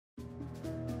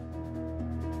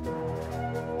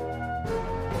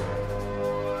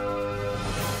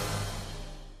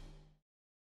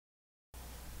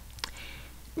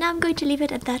Now I'm going to leave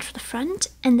it at that for the front,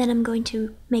 and then I'm going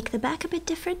to make the back a bit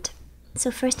different.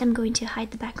 So first I'm going to hide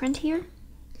the background here,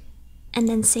 and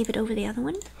then save it over the other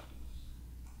one.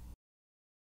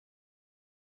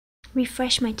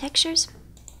 Refresh my textures.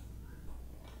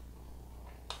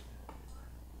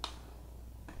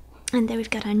 And there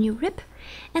we've got our new rib,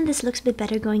 and this looks a bit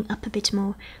better going up a bit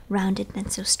more rounded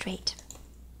than so straight.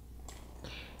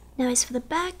 Now as for the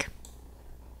back,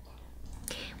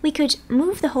 we could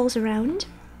move the holes around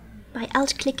by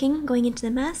alt-clicking, going into the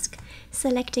mask,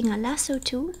 selecting our lasso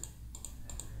tool,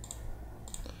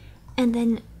 and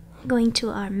then going to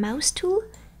our mouse tool,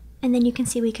 and then you can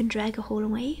see we can drag a hole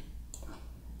away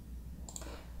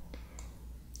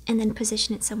and then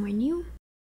position it somewhere new.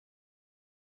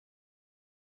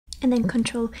 And then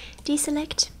Control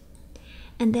deselect,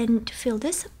 and then to fill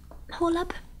this hole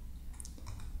up,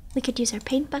 we could use our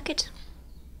paint bucket.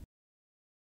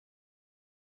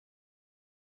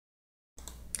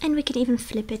 And we could even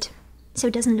flip it so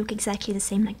it doesn't look exactly the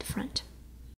same like the front.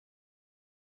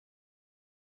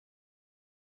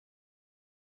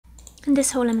 And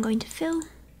this hole I'm going to fill.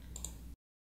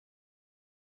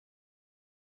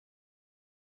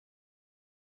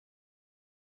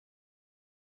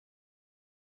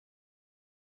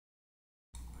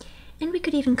 And we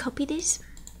could even copy this.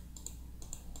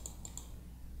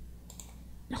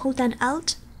 Hold down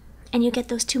Alt and you get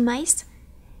those two mice,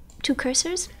 two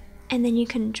cursors, and then you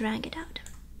can drag it out.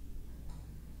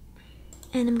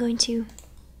 And I'm going to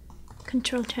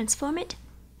Control transform it,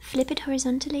 flip it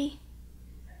horizontally,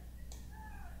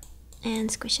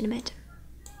 and squish it a bit.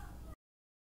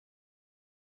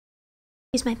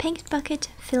 Use my paint bucket,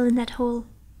 fill in that hole,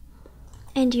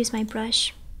 and use my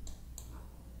brush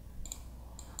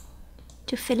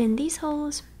to fill in these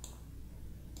holes.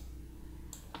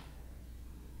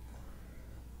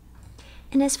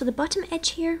 And as for the bottom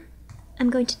edge here, I'm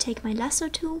going to take my lasso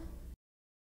tool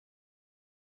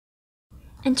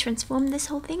and transform this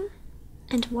whole thing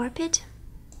and warp it.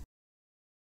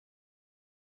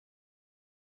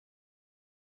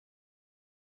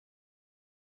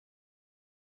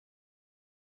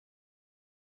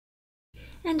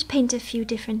 And paint a few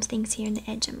different things here in the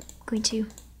edge. I'm going to,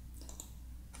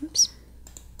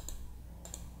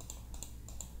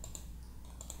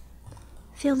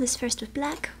 fill this first with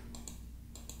black.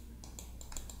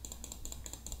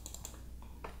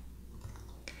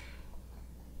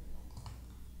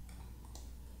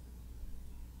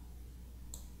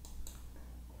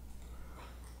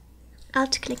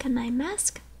 Alt-click on my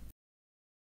mask.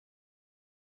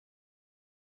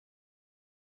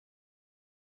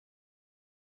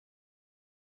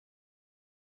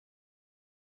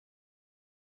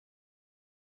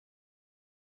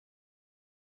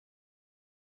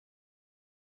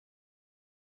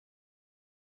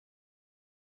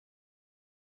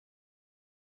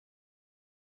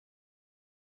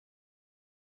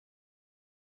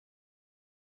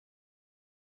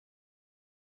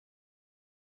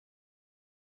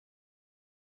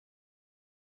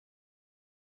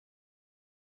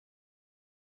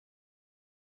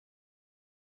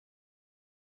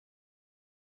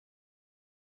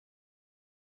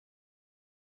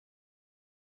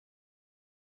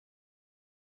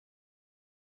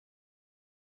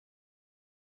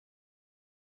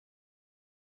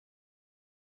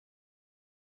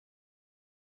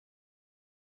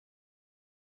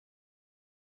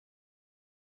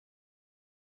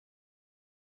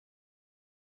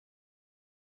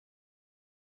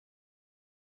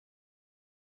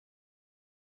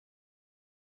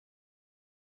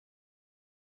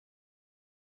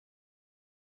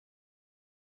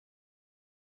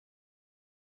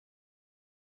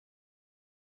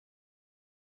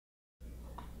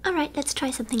 Alright, let's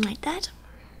try something like that.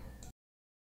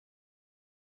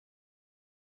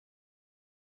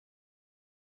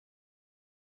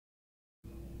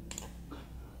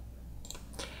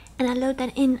 And I'll load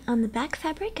that in on the back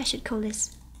fabric. I should call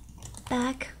this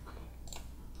back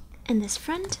and this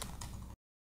front.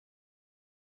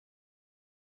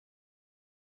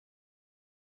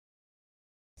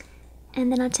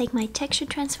 And then I'll take my texture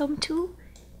transform tool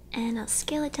and I'll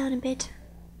scale it down a bit.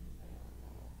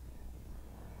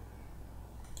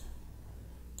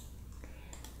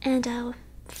 And I'll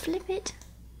flip it.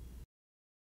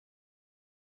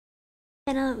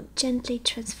 Then I'll gently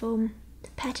transform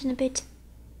the pattern a bit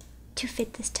to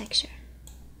fit this texture.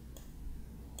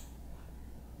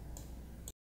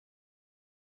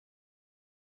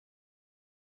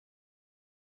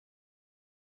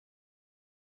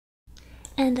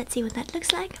 And let's see what that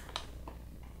looks like.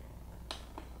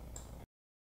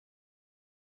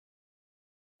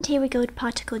 And here we go at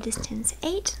particle distance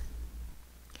 8.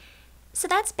 So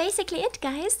that's basically it,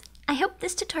 guys. I hope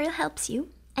this tutorial helps you,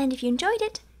 and if you enjoyed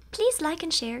it, please like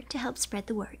and share to help spread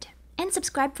the word, and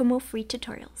subscribe for more free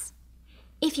tutorials.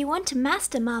 If you want to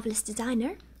master Marvelous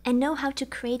Designer and know how to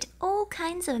create all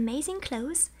kinds of amazing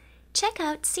clothes, check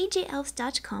out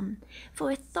cgelves.com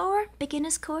for a thorough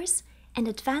beginner's course and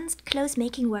advanced clothes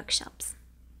making workshops.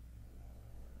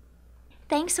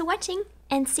 Thanks for watching,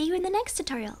 and see you in the next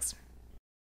tutorials.